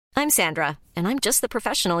I'm Sandra, and I'm just the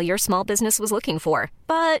professional your small business was looking for.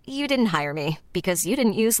 But you didn't hire me because you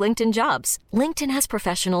didn't use LinkedIn Jobs. LinkedIn has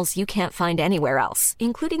professionals you can't find anywhere else,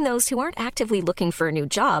 including those who aren't actively looking for a new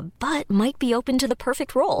job, but might be open to the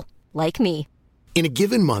perfect role, like me. In a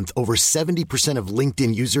given month, over 70% of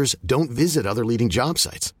LinkedIn users don't visit other leading job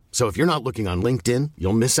sites. So if you're not looking on LinkedIn,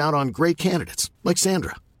 you'll miss out on great candidates like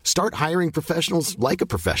Sandra. Start hiring professionals like a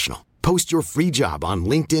professional. Post your free job on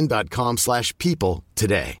linkedin.com/people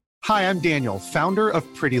today. Hi, I'm Daniel, founder of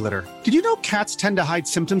Pretty Litter. Did you know cats tend to hide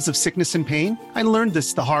symptoms of sickness and pain? I learned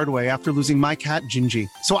this the hard way after losing my cat, Gingy.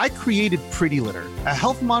 So I created Pretty Litter, a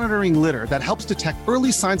health monitoring litter that helps detect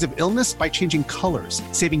early signs of illness by changing colors,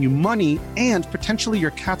 saving you money and potentially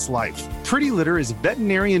your cat's life. Pretty Litter is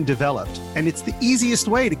veterinarian developed, and it's the easiest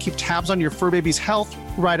way to keep tabs on your fur baby's health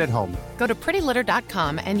right at home. Go to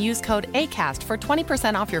prettylitter.com and use code ACAST for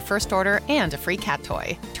 20% off your first order and a free cat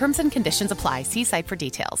toy. Terms and conditions apply. See site for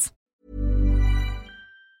details.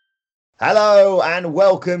 Hello and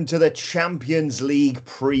welcome to the Champions League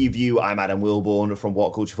preview. I'm Adam Wilborn from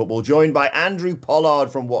What Culture Football, joined by Andrew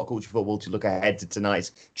Pollard from What Culture Football to look ahead to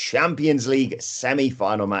tonight's Champions League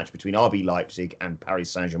semi-final match between RB Leipzig and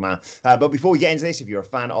Paris Saint-Germain. But before we get into this, if you're a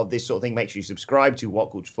fan of this sort of thing, make sure you subscribe to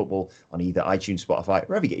What Culture Football on either iTunes, Spotify,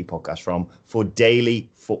 wherever you get your podcasts from, for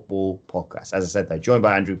daily football podcasts. As I said, they're joined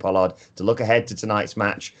by Andrew Pollard to look ahead to tonight's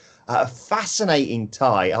match. A fascinating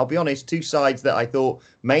tie. I'll be honest, two sides that I thought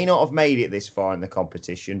may not have made it this far in the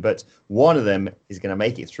competition, but one of them is going to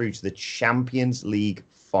make it through to the Champions League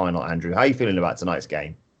final. Andrew, how are you feeling about tonight's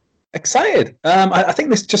game? Excited. I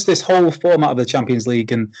think this whole format of the Champions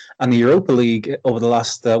League and the Europa League over the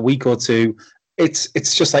last week or two,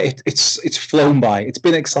 it's just like it's flown by. It's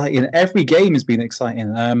been exciting. Every game has been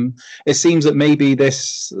exciting. It seems that maybe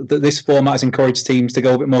this format has encouraged teams to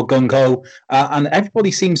go a bit more gung ho, and everybody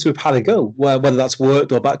seems to have had a go. Whether that's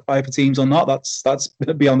worked or backfired for teams or not, that's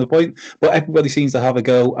beyond the point. But everybody seems to have a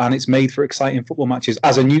go, and it's made for exciting football matches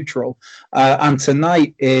as a neutral. And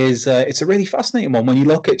tonight is it's a really fascinating one when you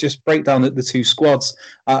look at just break down the two squads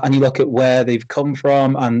and you look at where they've come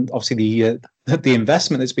from, and obviously the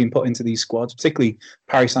investment that's been put into these squads, particularly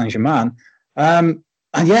Paris Saint-Germain. And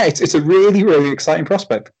yeah, it's a really, really exciting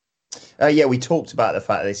prospect. We talked about the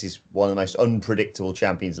fact that this is one of the most unpredictable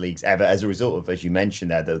Champions Leagues ever as a result of, as you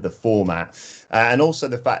mentioned there, the format. And also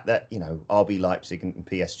the fact that, RB Leipzig and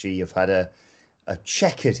PSG have had a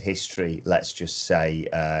checkered history, let's just say,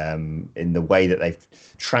 in the way that they've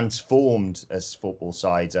transformed as football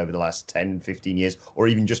sides over the last 10, 15 years, or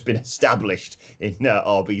even just been established in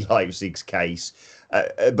RB Leipzig's case.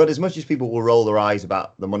 But as much as people will roll their eyes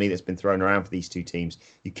about the money that's been thrown around for these two teams,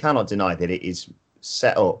 you cannot deny that it is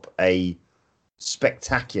set up a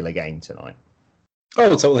spectacular game tonight. Oh,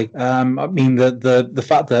 totally. I mean, the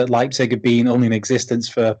fact that Leipzig have been only in existence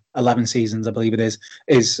for 11 seasons, I believe it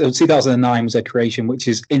is 2009 was their creation, which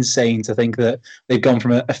is insane to think that they've gone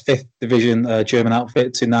from a fifth division German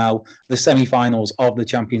outfit to now the semi-finals of the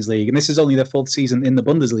Champions League, and this is only their fourth season in the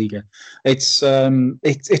Bundesliga. It's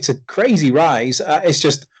a crazy rise. It's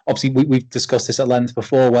just obviously we've discussed this at length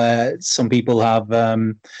before, where some people have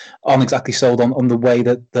aren't exactly sold on the way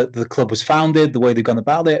that the club was founded, the way they've gone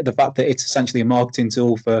about it, the fact that it's essentially a marketing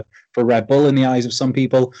tool for Red Bull in the eyes of some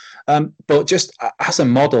people. But just as a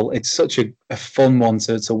model, it's such a fun one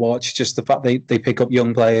to watch. Just the fact they pick up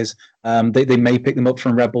young players. They may pick them up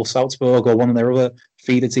from Red Bull Salzburg or one of their other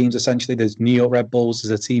feeder teams. Essentially, there's New York Red Bulls,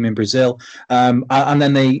 there's a team in Brazil, and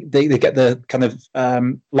then they get the kind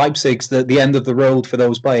of Leipzig's the end of the road for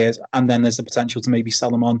those players, and then there's the potential to maybe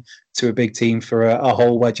sell them on to a big team for a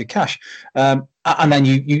whole wedge of cash. And then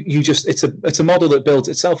you just it's a model that builds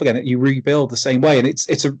itself again. You rebuild the same way, and it's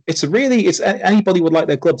anybody would like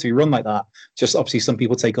their club to be run like that. Just obviously some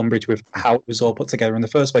people take umbrage with how it was all put together in the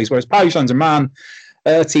first place. Whereas Paris Saint-Germain,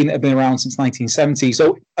 a team that have been around since 1970.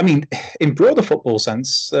 So I mean, in broader football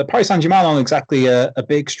sense, Paris Saint-Germain aren't exactly a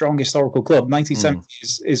big, strong historical club.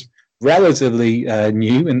 1970 is relatively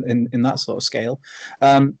new in that sort of scale.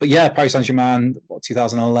 But yeah, Paris Saint-Germain,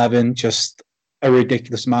 2011, just a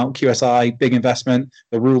ridiculous amount. QSI, big investment.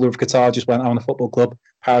 The ruler of Qatar just went, I want a football club.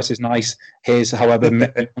 Paris is nice. Here's however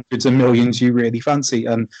hundreds of millions you really fancy.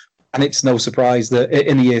 And it's no surprise that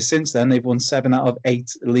in the years since then, they've won 7 out of 8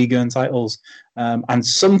 Ligue 1 titles. And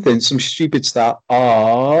some stupid stat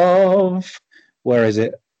of,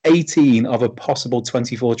 18 of a possible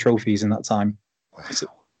 24 trophies in that time.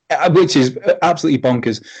 Wow. Which is absolutely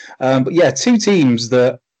bonkers. But yeah, two teams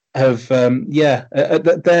that have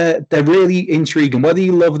they're really intriguing. Whether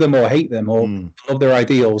you love them or hate them or love their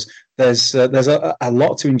ideals, there's a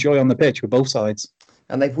lot to enjoy on the pitch with both sides.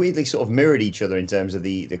 And they've weirdly sort of mirrored each other in terms of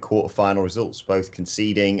the quarterfinal results, both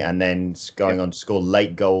conceding and then going on to score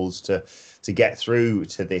late goals to get through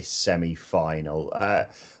to this semi-final.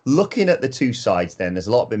 Looking at the two sides then, there's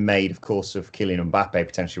a lot been made, of course, of Kylian Mbappe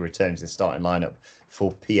potentially returning to the starting lineup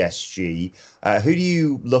for PSG. Who do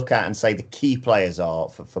you look at and say the key players are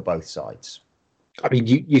for both sides? I mean,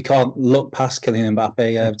 you can't look past Kylian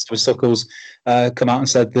Mbappe. Tuchel's come out and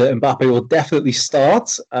said that Mbappe will definitely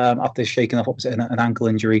start after shaking off opposite an ankle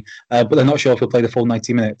injury, but they're not sure if he'll play the full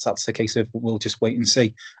 90 minutes. That's the case of we'll just wait and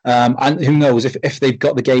see. And who knows, if they've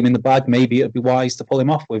got the game in the bag, maybe it'd be wise to pull him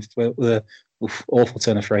off with the awful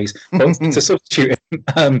turn of phrase, but to substitute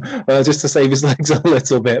him just to save his legs a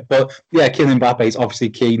little bit. But yeah, Kylian Mbappe is obviously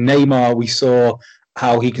key. Neymar, we saw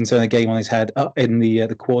how he can turn a game on his head in the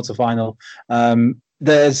quarterfinal.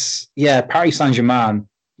 There's Paris Saint-Germain.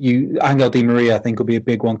 Angel Di Maria, I think, will be a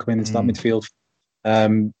big one coming into that midfield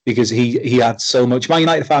because he had so much. Man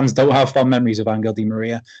United fans don't have fond memories of Angel Di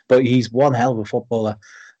Maria, but he's one hell of a footballer.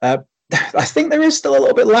 I think there is still a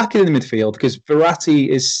little bit lacking in the midfield because Verratti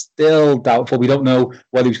is still doubtful. We don't know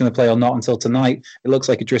whether he's going to play or not until tonight. It looks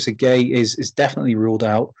like Idrissa Gueye is definitely ruled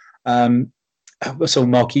out. So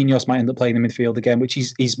Marquinhos might end up playing in midfield again, which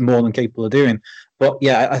he's more than capable of doing. But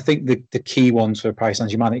yeah, I think the key ones for Paris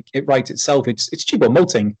Saint-Germain, it writes itself. It's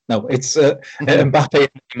Choupo-Moting. No, it's Mbappe and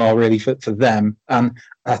Neymar really for them. And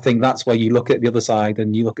I think that's where you look at the other side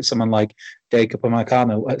and you look at someone like Jacob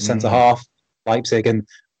Upamecano at centre half, Leipzig, and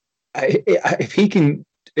if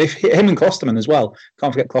him and Klosterman as well,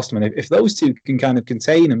 can't forget Klosterman. If those two can kind of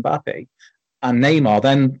contain Mbappe and Neymar,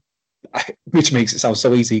 then which makes it sound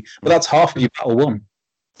so easy, but that's half of your battle won.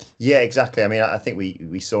 Yeah, exactly. I mean, I think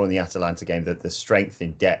we saw in the Atalanta game that the strength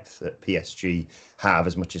in depth that PSG have,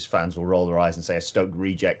 as much as fans will roll their eyes and say a Stoke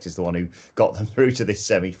reject is the one who got them through to this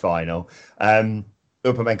semi-final.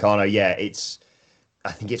 Upamecano,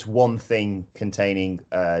 I think it's one thing containing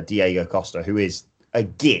Diego Costa, who is a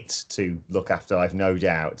git to look after, I've no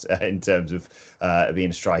doubt, in terms of being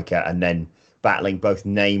a striker, and then battling both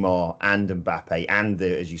Neymar and Mbappe and,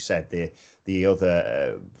 as you said, the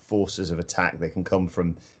other forces of attack that can come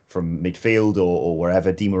from midfield or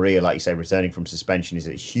wherever. Di Maria, like you say, returning from suspension is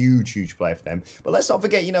a huge player for them. But let's not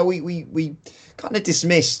forget, we kind of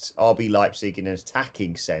dismissed RB Leipzig in an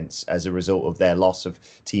attacking sense as a result of their loss of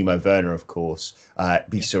Timo Werner, of course. It'd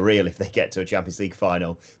be surreal if they get to a Champions League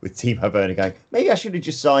final with Timo Werner going, maybe I should have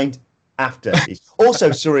just signed after. It's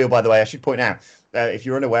also surreal, by the way, I should point out, if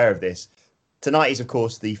you're unaware of this, tonight is, of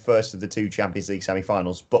course, the first of the two Champions League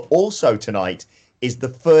semi-finals, but also tonight is the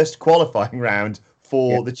first qualifying round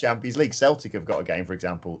for the Champions League. Celtic have got a game, for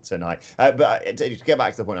example, tonight. But to get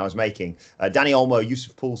back to the point I was making, Dani Olmo,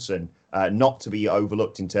 Yusuf Poulsen, not to be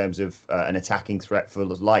overlooked in terms of an attacking threat for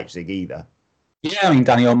Leipzig either. Yeah, I mean,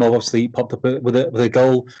 Dani Olmo obviously popped up with a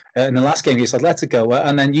goal in the last game against Atletico,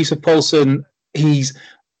 and then Yusuf Poulsen, he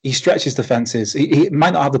stretches defences. He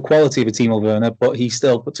might not have the quality of a Timo Werner, but he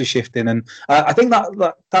still puts a shift in. And I think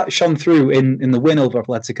that shone through in the win over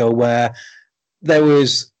Atletico, where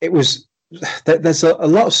there's a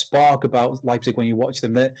lot of spark about Leipzig when you watch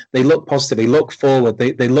them. They look positive. They look forward.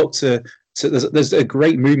 They look to there's a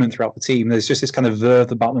great movement throughout the team. There's just this kind of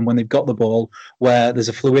verve about them when they've got the ball, where there's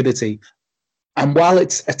a fluidity. And while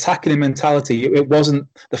it's attacking mentality, it wasn't,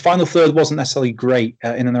 the final third wasn't necessarily great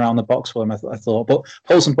in and around the box for him, I thought. But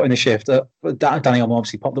Poulsen put in a shift. Dani Olmo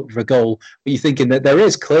obviously popped up for a goal. But you're thinking that there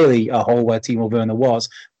is clearly a hole where Timo Werner was.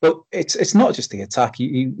 But it's not just the attack.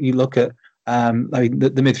 You look at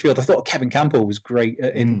the midfield. I thought Kevin Campbell was great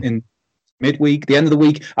in midweek, the end of the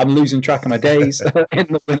week. I'm losing track of my days in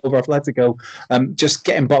the win over Atletico. Just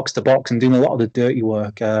getting box to box and doing a lot of the dirty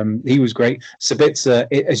work. He was great. Sabitzer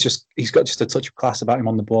he's got just a touch of class about him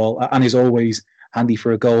on the ball, and is always handy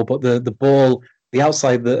for a goal. But the ball, the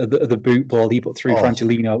outside the boot ball he put through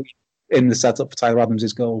Frangelino in the setup for Tyler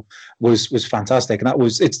Adams' goal was fantastic. And that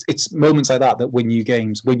was it's moments like that win you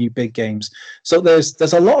games, win you big games. So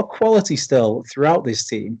there's a lot of quality still throughout this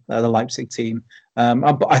team, the Leipzig team.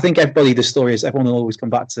 I think the story is everyone will always come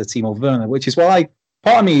back to Timo Werner, which is why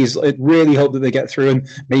part of me is really hope that they get through and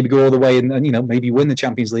maybe go all the way and maybe win the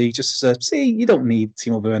Champions League. Just see, you don't need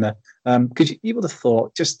Timo Werner because you would have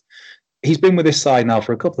thought he's been with this side now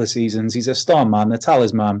for a couple of seasons. He's a star man, a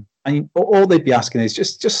talisman, and all they'd be asking is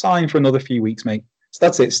just sign for another few weeks, mate. So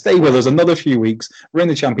that's it. Stay with us another few weeks. We're in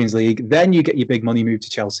the Champions League. Then you get your big money move to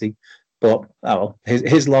Chelsea. But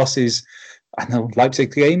his loss is, I don't know,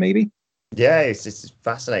 Leipzig game maybe. Yeah, it's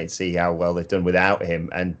fascinating to see how well they've done without him.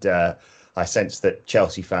 And I sense that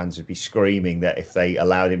Chelsea fans would be screaming that if they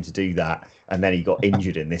allowed him to do that and then he got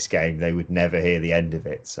injured in this game, they would never hear the end of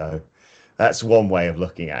it. So that's one way of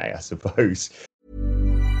looking at it, I suppose.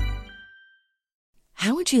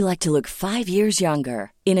 How would you like to look 5 years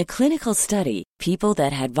younger? In a clinical study, people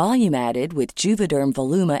that had volume added with Juvederm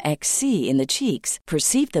Voluma XC in the cheeks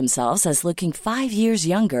perceived themselves as looking 5 years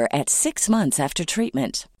younger at 6 months after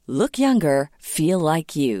treatment. Look younger, feel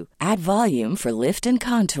like you. Add volume for lift and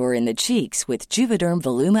contour in the cheeks with Juvederm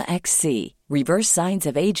Voluma XC. Reverse signs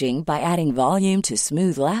of aging by adding volume to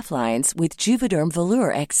smooth laugh lines with Juvederm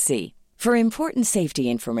Volure XC. For important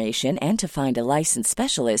safety information and to find a licensed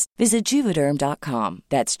specialist, visit Juvederm.com.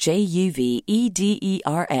 That's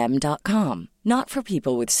JUVEDERM.com. Not for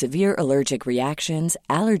people with severe allergic reactions,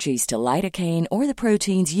 allergies to lidocaine, or the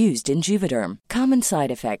proteins used in Juvederm. Common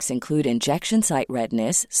side effects include injection site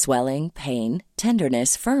redness, swelling, pain,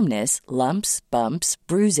 tenderness, firmness, lumps, bumps,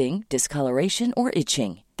 bruising, discoloration, or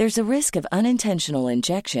itching. There's a risk of unintentional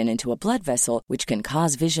injection into a blood vessel, which can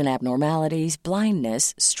cause vision abnormalities,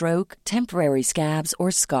 blindness, stroke, temporary scabs,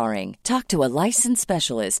 or scarring. Talk to a licensed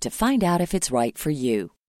specialist to find out if it's right for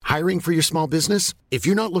you. Hiring for your small business? If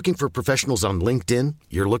you're not looking for professionals on LinkedIn,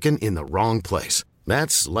 you're looking in the wrong place.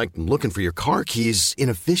 That's like looking for your car keys in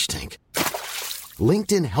a fish tank.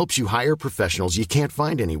 LinkedIn helps you hire professionals you can't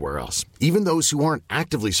find anywhere else, even those who aren't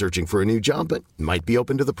actively searching for a new job but might be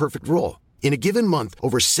open to the perfect role. In a given month,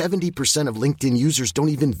 over 70% of LinkedIn users don't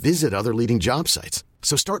even visit other leading job sites.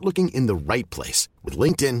 So start looking in the right place. With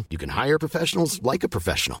LinkedIn, you can hire professionals like a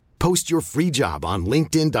professional. Post your free job on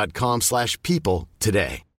linkedin.com/people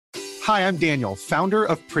today. Hi, I'm Daniel, founder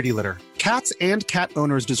of Pretty Litter. Cats and cat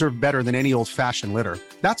owners deserve better than any old-fashioned litter.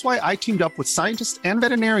 That's why I teamed up with scientists and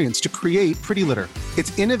veterinarians to create Pretty Litter.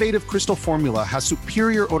 Its innovative crystal formula has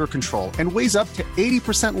superior odor control and weighs up to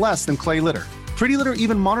 80% less than clay litter. Pretty Litter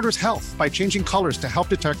even monitors health by changing colors to help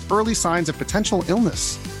detect early signs of potential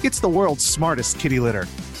illness. It's the world's smartest kitty litter.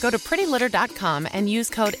 Go to prettylitter.com and use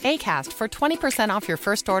code ACAST for 20% off your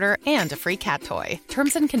first order and a free cat toy.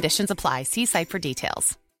 Terms and conditions apply. See site for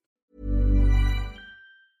details.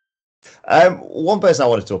 One person I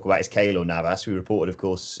want to talk about is Keylor Navas. We reported, of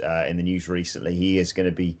course, in the news recently, he is going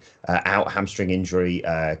to be out, hamstring injury,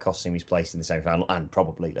 costing him his place in the semi-final and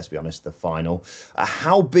probably, let's be honest, the final.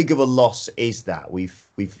 How big of a loss is that? We've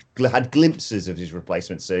had glimpses of his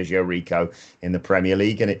replacement, Sergio Rico, in the Premier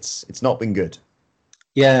League, and it's not been good.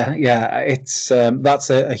 Yeah, it's that's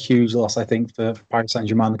a huge loss, I think, for Paris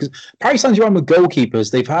Saint-Germain, because Paris Saint-Germain with goalkeepers,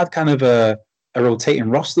 they've had kind of a rotating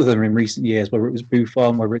roster of them in recent years, whether it was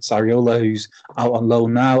Buffon, whether it's Sariola, who's out on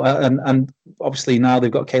loan now, and obviously now they've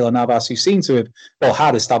got Keylor Navas, who seems to have,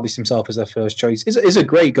 had established himself as their first choice. Is a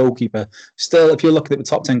great goalkeeper. Still, if you're looking at the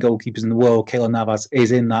top 10 goalkeepers in the world, Keylor Navas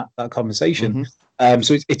is in that conversation. Mm-hmm.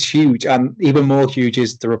 So it's huge, and even more huge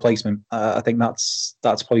is the replacement. I think that's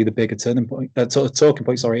probably the bigger talking point. Is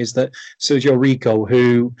that Sergio Rico,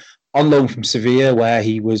 who on loan from Sevilla, where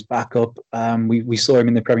he was back up. We saw him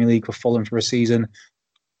in the Premier League for Fulham for a season.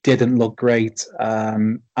 Didn't look great,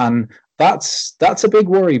 and that's a big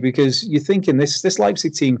worry, because you're thinking this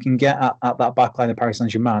Leipzig team can get at that back line of Paris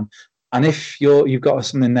Saint-Germain, and if you've got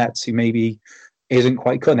someone in nets who maybe isn't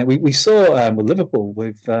quite cutting it. We saw with Liverpool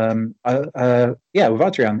with Adrian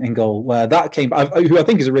in goal, where that came, who I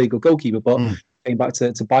think is a really good goalkeeper, but came back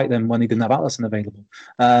to bite them when he didn't have Alisson available.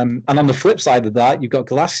 And on the flip side of that, you've got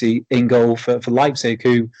Galassi in goal for Leipzig,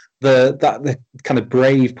 who the kind of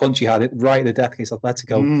brave punch he had right at the death against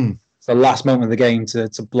Atletico. It's the last moment of the game to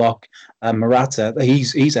block Morata.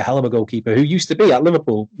 He's a hell of a goalkeeper who used to be at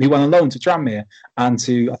Liverpool. He went on loan to Tranmere and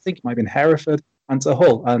to, I think it might have been Hereford and to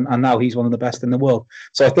Hull, and now he's one of the best in the world.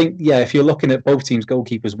 So I think, if you're looking at both teams'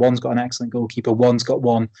 goalkeepers, one's got an excellent goalkeeper, one's got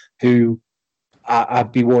one who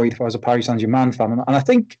I'd be worried if I was a Paris Saint-Germain fan. And I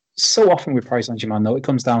think so often with Paris Saint-Germain, though, it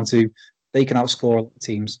comes down to they can outscore a lot of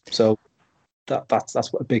teams. So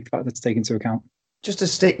that's what a big factor to take into account. Just to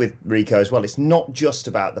stick with Rico as well, it's not just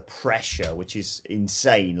about the pressure, which is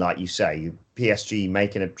insane, like you say. PSG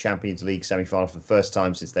making a Champions League semi-final for the first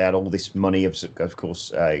time since they had all this money, of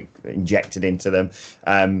course, injected into them.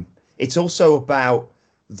 It's also about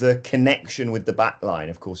the connection with the back line.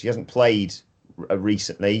 Of course, he hasn't played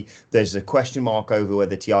recently. There's a question mark over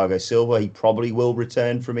whether Thiago Silva, he probably will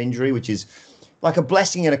return from injury, which is like a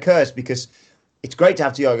blessing and a curse, because it's great to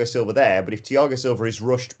have Thiago Silva there, but if Thiago Silva is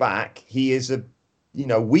rushed back, he is a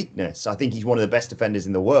weakness. I think he's one of the best defenders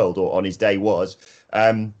in the world, or on his day was.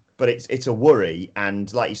 But it's a worry,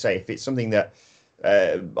 and like you say, if it's something that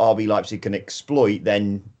RB Leipzig can exploit,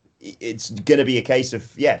 then it's going to be a case of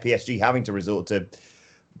PSG having to resort to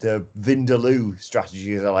the Vindaloo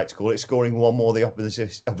strategy, as I like to call it, scoring one more the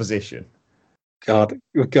opposition. God.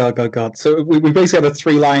 So we basically had a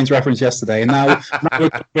Three Lions reference yesterday, and now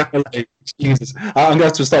Jesus, I'm going to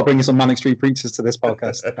have to start bringing some Manic Street Preachers to this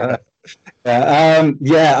podcast.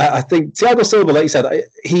 I think Thiago Silva, like you said,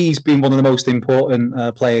 he's been one of the most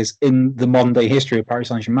important players in the modern day history of Paris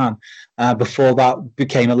Saint-Germain. Before that,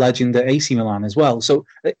 became a legend at AC Milan as well. So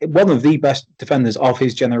one of the best defenders of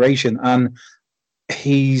his generation, and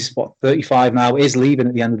he's 35 now, is leaving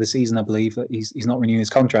at the end of the season, I believe. That he's not renewing his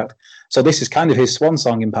contract. So this is kind of his swan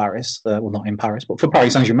song in Paris. Well, not in Paris, but for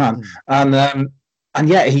Paris Saint-Germain. And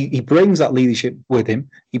yeah, he brings that leadership with him.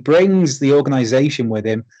 He brings the organisation with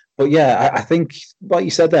him. But yeah, I think, like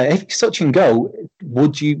you said there, if he's touch and go,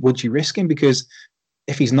 would you risk him? Because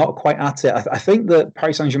if he's not quite at it, I think that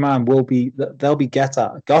Paris Saint-Germain they'll be got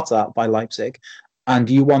at by Leipzig. And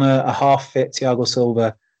you want a half-fit Thiago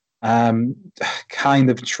Silva kind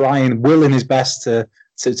of trying, willing his best to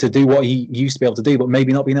do what he used to be able to do, but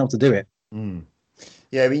maybe not being able to do it.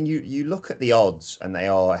 Yeah, I mean, you look at the odds, and they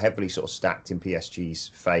are heavily sort of stacked in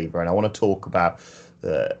PSG's favour. And I want to talk about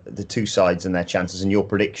the two sides and their chances and your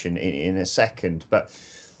prediction in a second. But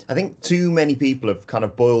I think too many people have kind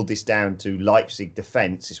of boiled this down to Leipzig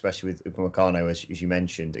defence, especially with Upamecano, as you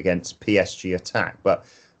mentioned, against PSG attack. But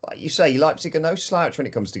like you say, Leipzig are no slouch when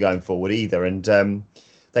it comes to going forward either. And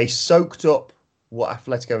they soaked up what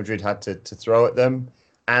Atletico Madrid had to throw at them.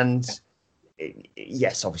 And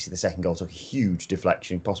yes, obviously the second goal took a huge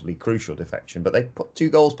deflection, possibly crucial deflection, but they put 2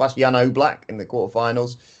 goals past Jan Oblak in the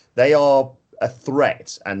quarterfinals. They are a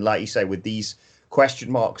threat. And like you say, with these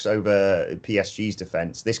question marks over PSG's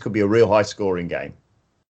defence, this could be a real high scoring game.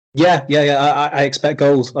 Yeah. I expect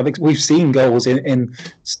goals. We've seen goals in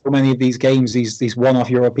so many of these games, these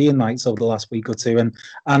one-off European nights over the last week or two. And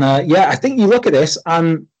I think you look at this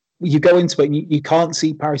and you go into it and you can't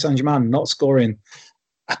see Paris Saint-Germain not scoring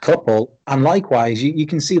a couple. And likewise, you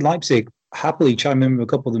can see Leipzig happily chime in with a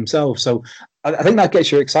couple themselves. So I think that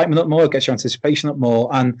gets your excitement up more, gets your anticipation up more,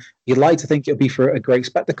 and you'd like to think it'll be for a great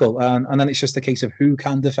spectacle. And then it's just a case of who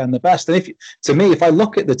can defend the best. And if I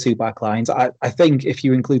look at the two back lines, I think if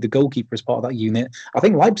you include the goalkeeper as part of that unit, I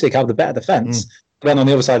think Leipzig have the better defence. Then on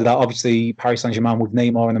the other side of that, obviously Paris Saint-Germain with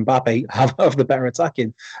Neymar and Mbappe have the better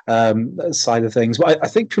attacking side of things. But I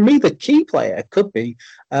think for me, the key player could be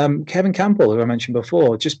Kevin Campbell, who I mentioned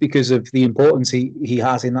before, just because of the importance he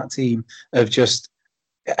has in that team of just.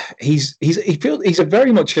 He's a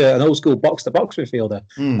very much an old school box to box midfielder,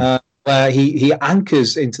 where he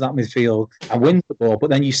anchors into that midfield and wins the ball,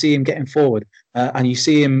 but then you see him getting forward and you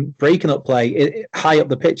see him breaking up play high up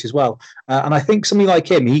the pitch as well. And I think somebody like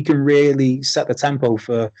him, he can really set the tempo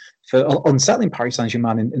for unsettling Paris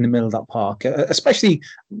Saint-Germain in the middle of that park, especially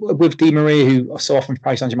with Di Maria, who so often for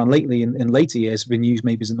Paris Saint-Germain lately in later years has been used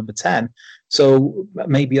maybe as a number 10. So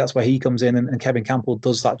maybe that's where he comes in and Kevin Campbell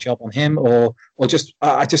does that job on him, or just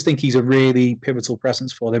I just think he's a really pivotal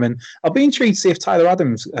presence for them. And I'll be intrigued to see if Tyler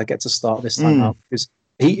Adams gets a start this time out, because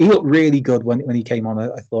he looked really good when he came on,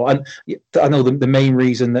 I thought. And I know the main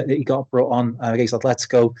reason that he got brought on against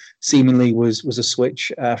Atletico seemingly was a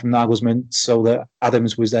switch from Nagelsmann, so that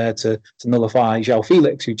Adams was there to nullify João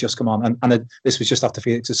Felix, who'd just come on. And this was just after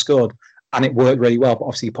Felix had scored. And it worked really well, but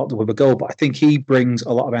obviously he popped up with a goal. But I think he brings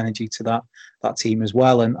a lot of energy to that team as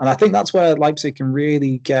well. And I think that's where Leipzig can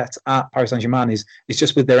really get at Paris Saint-Germain is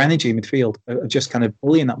just with their energy in midfield, just kind of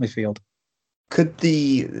bullying that midfield. Could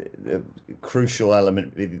the crucial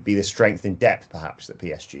element be the strength in depth, perhaps, that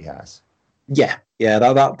PSG has? Yeah,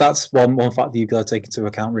 that's one factor you've got to take into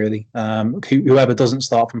account, really. Whoever doesn't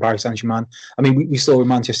start from Paris Saint-Germain. I mean, we saw with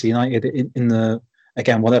Manchester United in the,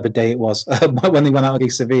 again, whatever day it was, when they went out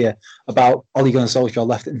against Sevilla, about Ole Gunnar Solskjaer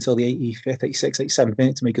left it until the 85th, 86th, 87th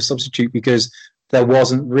minute to make a substitute because there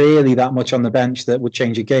wasn't really that much on the bench that would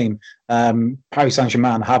change a game. Paris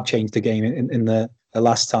Saint-Germain have changed the game in the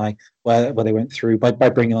last tie where they went through by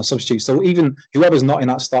bringing on substitutes. So even whoever's not in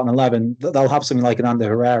that starting 11, they'll have something like an Ander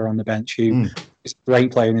Herrera on the bench who is a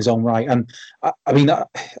great player in his own right. And I mean,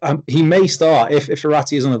 he may start if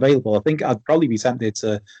Verratti is unavailable. I think I'd probably be tempted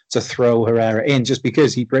to throw Herrera in just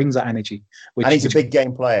because he brings that energy. And he's a big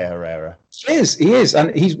game player, Herrera. He is.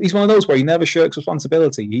 And he's one of those where he never shirks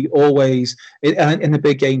responsibility. He always, in the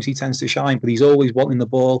big games, he tends to shine, but he's always wanting the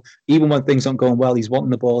ball. Even when things aren't going well, he's wanting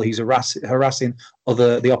the ball. He's harassing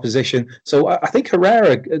the opposition. So I think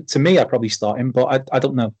Herrera, to me, I'd probably start him, but I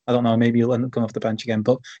don't know. Maybe he'll end up coming off the bench again.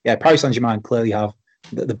 But yeah, Paris Saint-Germain clearly have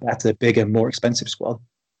the better, bigger, more expensive squad.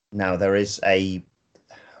 Now, there is how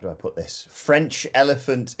do I put this? French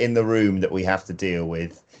elephant in the room that we have to deal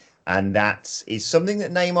with. And that is something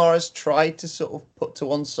that Neymar has tried to sort of put to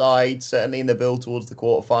one side, certainly in the build towards the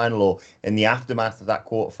quarterfinal or in the aftermath of that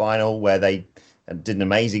quarterfinal, where they and did an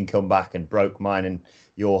amazing comeback and broke mine and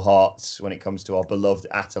your hearts when it comes to our beloved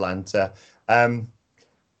Atalanta.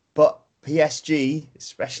 But PSG,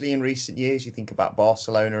 especially in recent years, you think about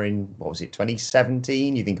Barcelona in,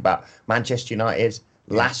 2017? You think about Manchester United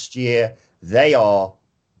last year. They are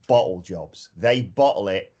bottle jobs. They bottle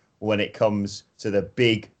it when it comes to the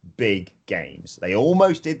big, big games. They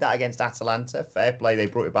almost did that against Atalanta. Fair play, they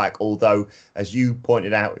brought it back. Although, as you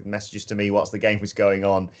pointed out with messages to me whilst the game was going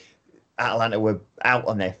on, Atalanta were out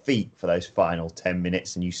on their feet for those final 10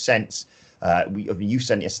 minutes. And you sense, you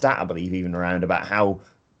sent a stat, I believe, even around about how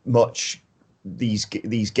much these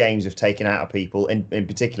games have taken out of people, in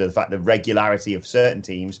particular the fact the regularity of certain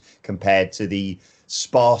teams compared to the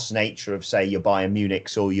sparse nature of, say, your Bayern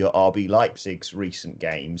Munich's or your RB Leipzig's recent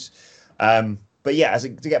games. But yeah, to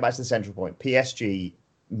get back to the central point, PSG,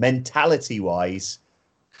 mentality-wise,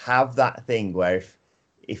 have that thing where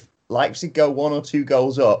if Leipzig go 1 or 2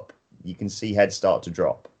 goals up, you can see heads start to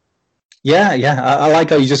drop. Yeah, I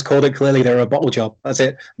like how you just called it clearly. They're a bottle job. That's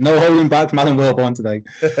it. No holding back from Alan Wilborn today.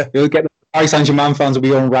 You'll get the Paris Saint-Germain fans will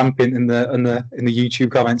be on rampant in the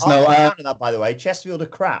YouTube comments. No, counting that, by the way. Chesterfield are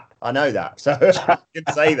crap. I know that, so I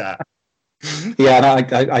can say that. Yeah,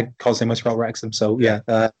 I can't say much about Wrexham. So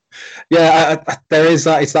there is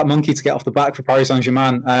that. It's that monkey to get off the back for Paris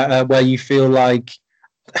Saint-Germain, where you feel like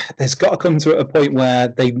there's got to come to a point where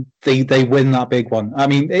they win that big one. I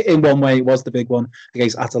mean, in one way, it was the big one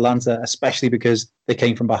against Atalanta, especially because they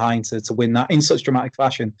came from behind to win that in such dramatic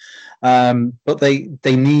fashion. But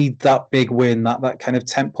they need that big win, that kind of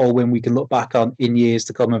tentpole win we can look back on in years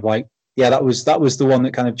to come of like, yeah, that was the one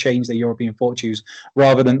that kind of changed the European fortunes,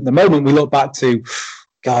 rather than the moment we look back to,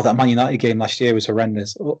 God, that Man United game last year was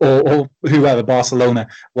horrendous, or whoever, Barcelona,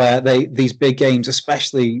 where these big games,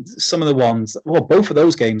 especially some of the ones, well, both of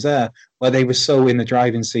those games there, where they were so in the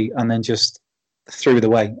driving seat and then just threw it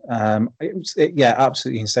away. It was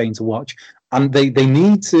absolutely insane to watch. And they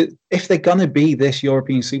need to, if they're going to be this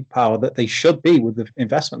European superpower that they should be with the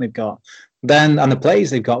investment they've got, then and the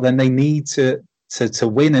players they've got, then they need to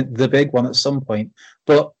win the big one at some point.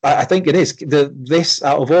 But I think it is this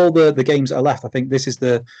out of all the games that are left, I think this is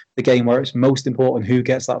the game where it's most important who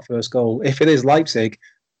gets that first goal. If it is Leipzig,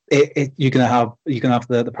 you're gonna have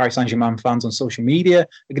the Paris Saint-Germain fans on social media.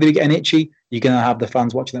 They're gonna be getting itchy. You're gonna have the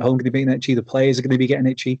fans watching at home gonna be getting itchy. The players are gonna be getting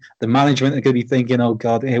itchy. The management are gonna be thinking, "Oh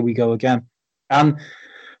God, here we go again." And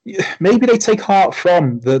maybe they take heart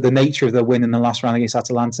from the nature of the win in the last round against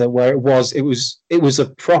Atalanta, where it was a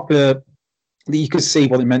proper. You could see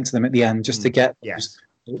what it meant to them at the end, just to get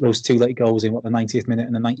those 2 late goals in the 90th minute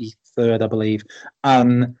and the 93rd, I believe.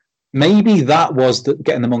 And maybe that was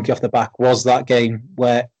getting the monkey off the back. Was that game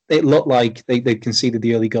where it looked like they conceded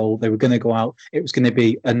the early goal, they were going to go out. It was going to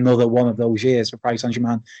be another one of those years for Paris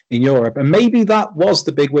Saint-Germain in Europe, and maybe that was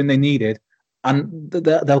the big win they needed. And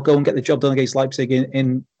they'll go and get the job done against Leipzig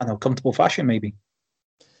in comfortable fashion. Maybe.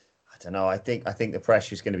 I don't know. I think the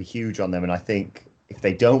pressure is going to be huge on them, and I think if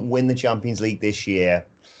they don't win the Champions League this year,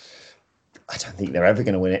 I don't think they're ever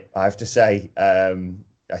going to win it, I have to say.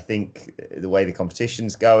 I think the way the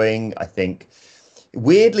competition's going, I think,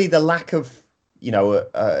 weirdly, the lack of,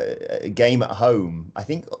 a game at home, I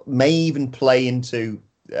think may even play into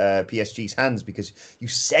PSG's hands, because you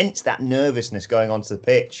sense that nervousness going onto the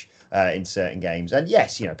pitch in certain games. And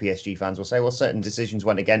yes, PSG fans will say, well, certain decisions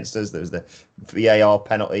went against us. There was the VAR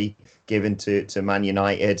penalty given to Man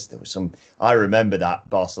United. There was I remember that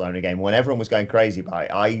Barcelona game when everyone was going crazy about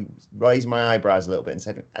it. I raised my eyebrows a little bit and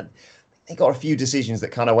said, they got a few decisions that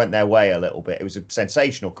kind of went their way a little bit. It was a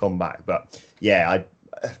sensational comeback, but yeah,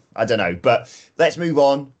 I don't know. But let's move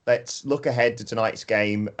on. Let's look ahead to tonight's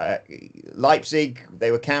game. Leipzig,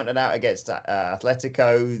 they were counted out against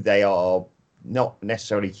Atletico. They are not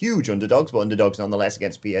necessarily huge underdogs, but underdogs nonetheless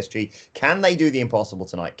against PSG. Can they do the impossible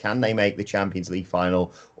tonight? Can they make the Champions League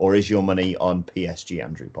final, or is your money on PSG,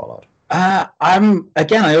 Andrew Pollard? I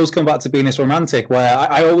always come back to being this romantic, where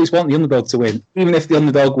I always want the underdog to win, even if the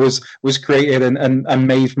underdog was created and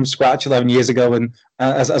made from scratch 11 years ago and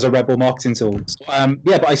as a Red Bull marketing tool.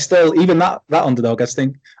 But I still, even that underdog,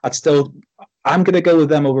 I'm going to go with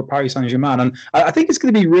them over Paris Saint-Germain. And I think it's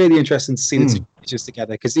going to be really interesting to see the two managers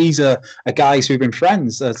together, because these are guys who've been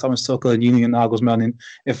friends, Thomas Tuchel and Julian Nagelsmann.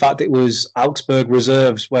 In fact, it was Augsburg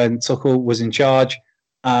reserves when Tuchel was in charge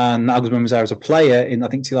and Nagelsmann was there as a player in, I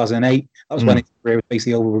think, 2008. That was when his career was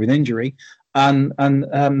basically over with an injury. And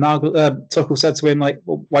Tuchel said to him, like,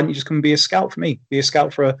 well, why don't you just come and be a scout for me? Be a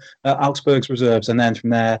scout for Augsburg's reserves. And then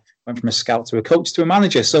from there, went from a scout to a coach to a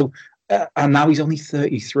manager. So and now he's only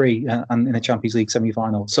 33 and in a Champions League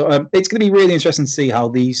semi-final. So it's going to be really interesting to see how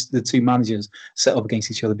the two managers set up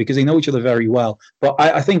against each other, because they know each other very well. But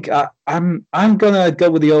I think I'm going to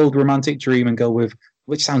go with the old romantic dream and go with,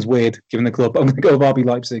 which sounds weird given the club, I'm going to go with RB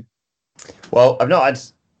Leipzig. Well, I've not had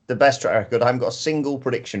the best track record. I haven't got a single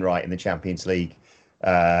prediction right in the Champions League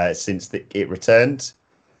since it returned.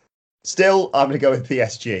 Still, I'm going to go with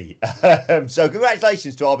PSG. So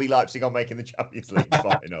congratulations to RB Leipzig on making the Champions League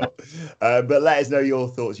final. But let us know your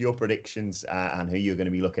thoughts, your predictions, and who you're going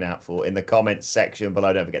to be looking out for in the comments section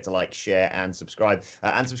below. Don't forget to like, share, and subscribe.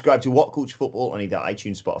 And subscribe to What Culture Football on either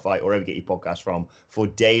iTunes, Spotify, or wherever you get your podcasts from for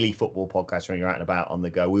daily football podcasts when you're out and about on the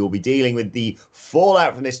go. We will be dealing with the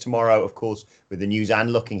fallout from this tomorrow, of course, with the news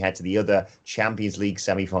and looking ahead to the other Champions League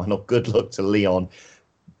semi-final. Good luck to Lyon.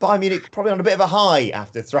 Bayern Munich probably on a bit of a high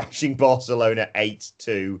after thrashing Barcelona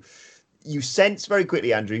 8-2. You sense very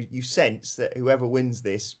quickly, Andrew, that whoever wins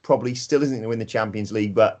this probably still isn't going to win the Champions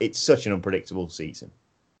League, but it's such an unpredictable season.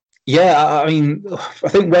 Yeah, I mean, I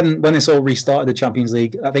think when this all restarted, the Champions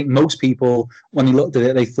League, I think most people, when they looked at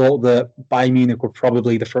it, they thought that Bayern Munich were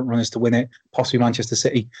probably the front runners to win it, possibly Manchester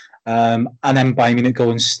City. And then Bayern Munich go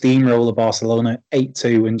and steamroller Barcelona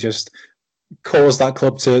 8-2 and just cause that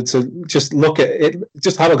club to just look at it,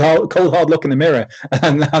 just have a cold hard look in the mirror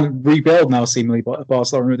and rebuild now, seemingly what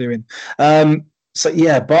Barcelona are doing. So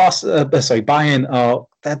yeah, Bayern are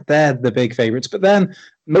they're the big favourites. But then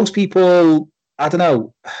most people, I don't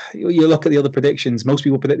know, you look at the other predictions, most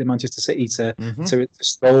people predicted Manchester City to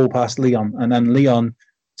stroll past Lyon, and then Lyon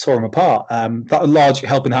tore them apart. That a large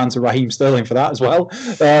helping hand to Raheem Sterling for that as well.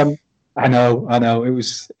 I know.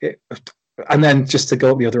 And then just to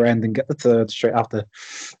go up the other end and get the third straight after.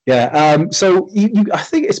 Yeah. So I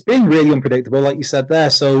think it's been really unpredictable, like you said there.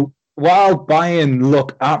 So while Bayern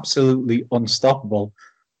look absolutely unstoppable,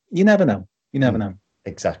 you never know.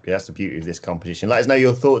 Exactly. That's the beauty of this competition. Let us know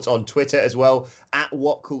your thoughts on Twitter as well, at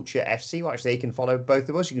WhatCultureFC. Well, actually, you can follow both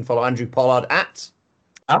of us. You can follow Andrew Pollard at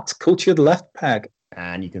Cultured Left Peg.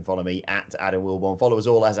 And you can follow me at Adam Wilborn. Follow us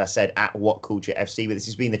all, as I said, at WhatCultureFC. But this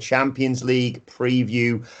has been the Champions League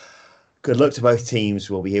preview. Good luck to both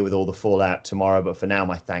teams. We'll be here with all the fallout tomorrow. But for now,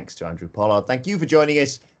 my thanks to Andrew Pollard. Thank you for joining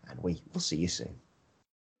us, and we will see you soon.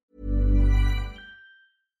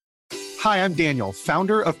 Hi, I'm Daniel,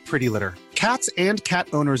 founder of Pretty Litter. Cats and cat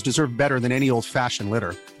owners deserve better than any old-fashioned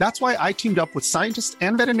litter. That's why I teamed up with scientists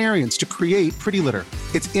and veterinarians to create Pretty Litter.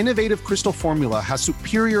 Its innovative crystal formula has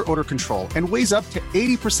superior odor control and weighs up to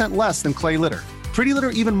 80% less than clay litter. Pretty Litter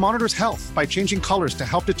even monitors health by changing colors to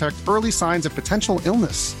help detect early signs of potential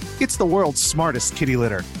illness. It's the world's smartest kitty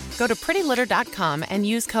litter. Go to prettylitter.com and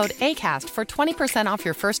use code ACAST for 20% off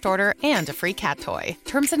your first order and a free cat toy.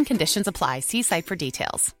 Terms and conditions apply. See site for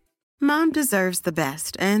details. Mom deserves the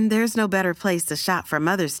best, and there's no better place to shop for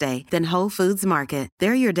Mother's Day than Whole Foods Market.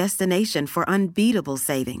 They're your destination for unbeatable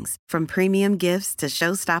savings, from premium gifts to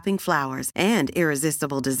show-stopping flowers and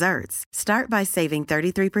irresistible desserts. Start by saving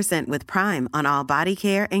 33% with Prime on all body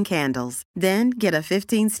care and candles. Then get a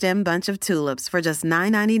 15-stem bunch of tulips for just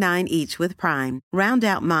 $9.99 each with Prime. Round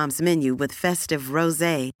out Mom's menu with festive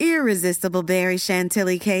rosé, irresistible berry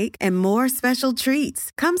chantilly cake, and more special treats.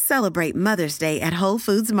 Come celebrate Mother's Day at Whole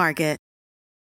Foods Market.